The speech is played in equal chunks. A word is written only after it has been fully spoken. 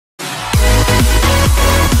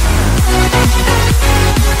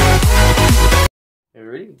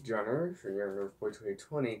Johnner from your Nerf Boy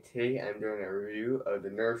 2020. Today I'm doing a review of the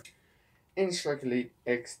Nerf Instrike Elite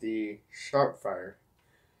XD Sharpfire.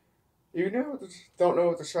 If you don't know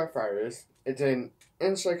what the Sharpfire is, it's an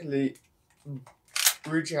Instrike Elite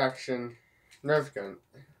breach action Nerf gun.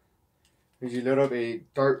 You load up a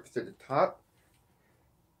dart to the top,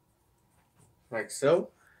 like so.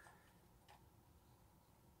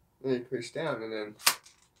 Then you push down, and then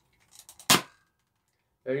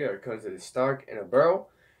there you go. It comes with a stock and a barrel.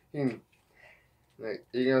 You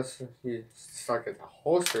stock at the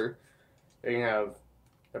holster. Then you have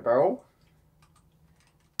the barrel.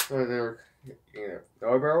 So there, the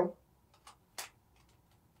other barrel,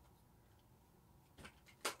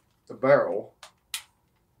 the barrel,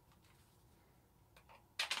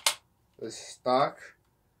 the stock,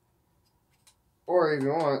 or if you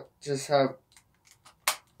want, just have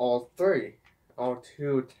all two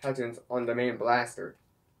attachments on the main blaster.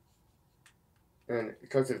 And it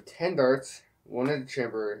comes with 10 darts, 1 in the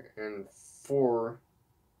chamber, and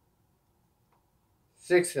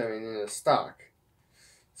 6 of them in the stock.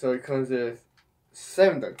 So it comes with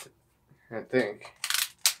 7 darts, I think.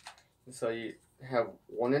 So you have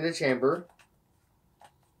 1 in the chamber,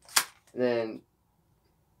 and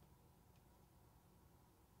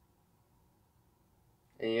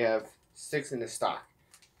you have 6 in the stock.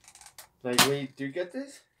 Like when you do get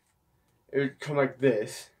this, it would come like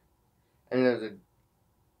this, and there's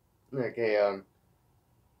the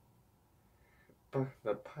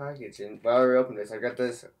packaging. But I already opened this. I got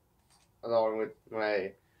this along with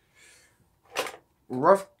my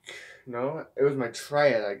it was my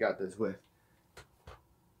triad I got this with.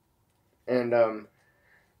 And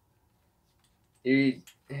you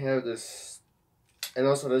have this, and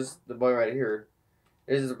also the button right here.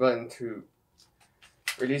 This is the button to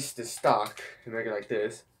release the stock and make it like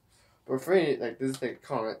this. But for me, like, this is the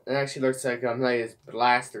comment. It actually looks like his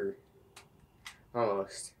blaster,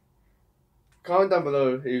 almost. Comment down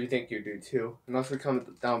below if you think you do too, and also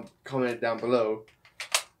comment down below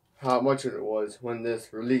how much it was when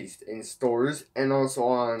this released in stores and also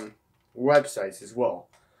on websites as well,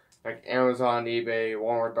 like Amazon, eBay,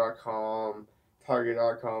 Walmart.com,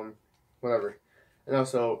 Target.com, whatever, and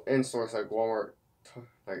also in stores like Walmart,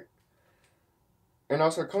 and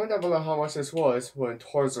also comment down below how much this was when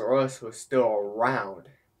Toys R Us was still around,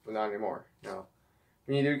 but not anymore. Now,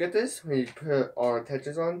 when you do get this, when you put all the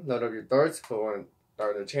attachments on, load up your darts, put one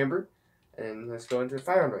dart in the chamber, and let's go into the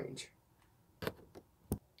firing range.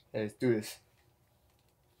 Let's do this.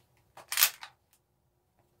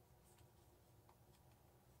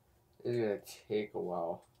 It's gonna take a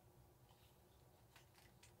while.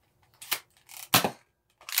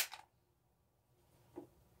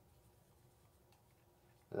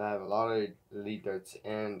 And I have a lot of elite darts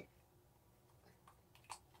and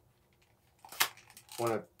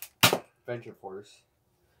one of Venture Force.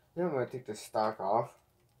 Then I'm gonna take the stock off.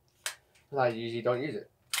 I usually don't use it.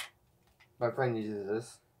 My friend uses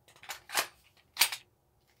this.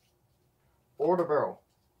 Or the barrel.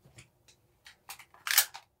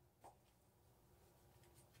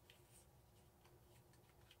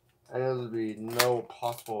 And there would be no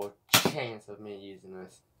possible chance of me using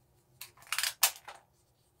this.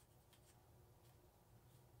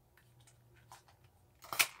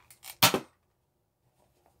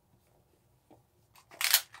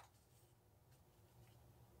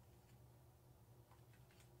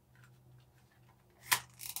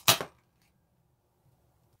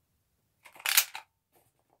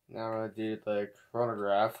 Now I'm going to do the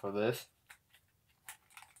chronograph for this.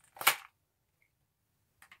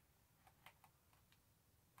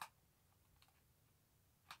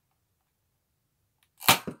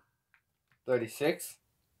 $36.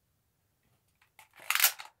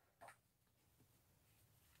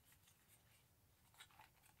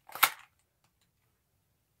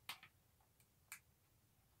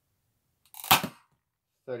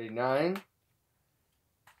 $39.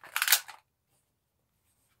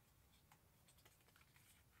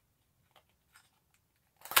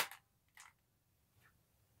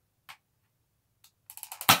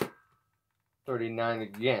 $39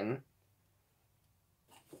 again.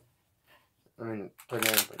 I mean,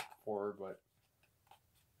 39.4, but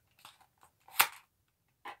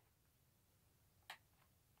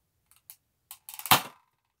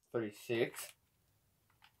 $36.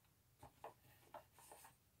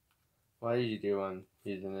 What did you do on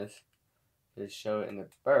using this? Just show it in the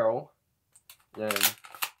barrel, then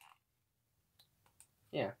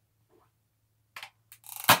yeah,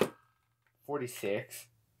 46.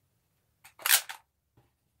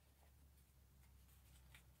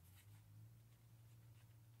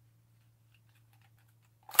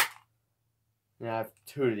 And I have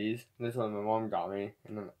two of these. This one my mom got me,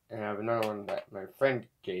 and I have another one that my friend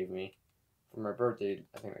gave me for my birthday,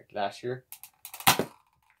 I think like last year.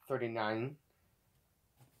 39.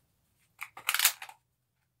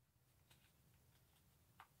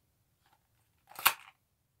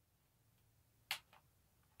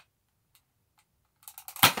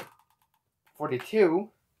 $42.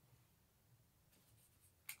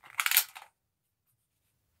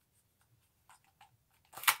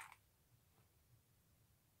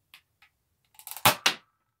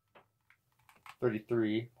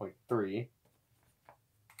 $33.3.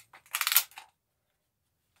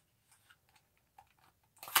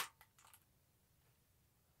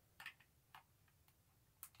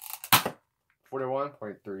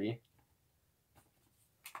 $41.3.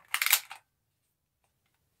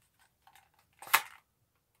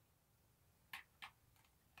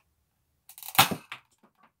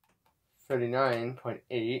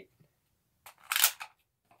 $39.8.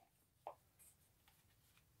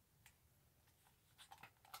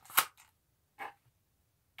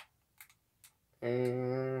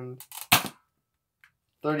 And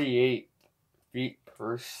 38 feet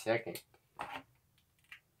per second.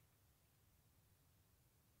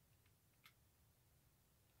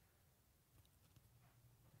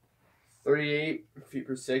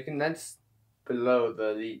 That's below the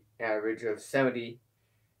elite average of 70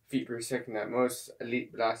 feet per second that most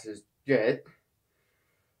elite blasters get.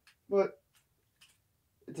 But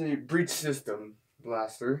it's a breach system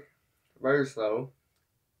blaster, very slow.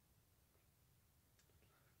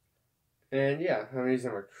 And yeah, I'm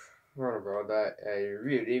using my chronobro that I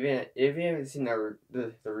reviewed. If you haven't seen the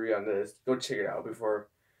review on this, go check it out before.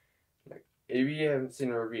 Like, if you haven't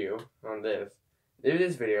seen a review on this, leave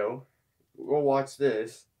this video, go watch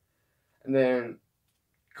this, and then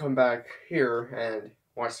come back here and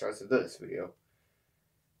watch the rest of this video.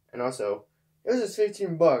 And also, it was just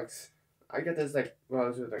 $15. I got this like when I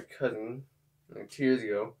was with my cousin like 2 years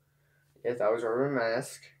ago. Yes, I was wearing a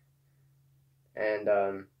mask, and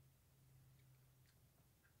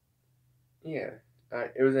yeah,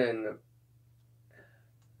 it was in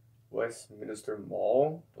Westminster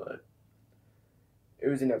Mall, but it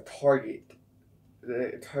was in a Target,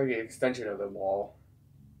 the Target extension of the mall.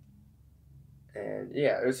 And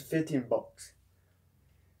yeah, it was $15.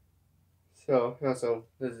 So also,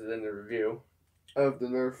 this is in the review of the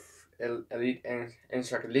Nerf Elite and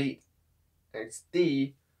Shark Elite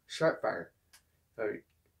XD Sharpfire.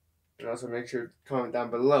 And also make sure to comment down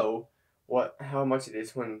below how much it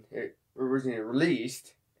is when it originally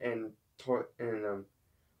released in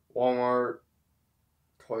Walmart,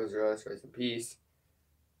 Toys R Us, rest in peace,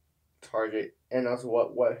 Target, and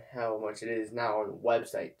also how much it is now on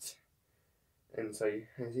websites. And so,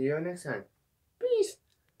 see you next time.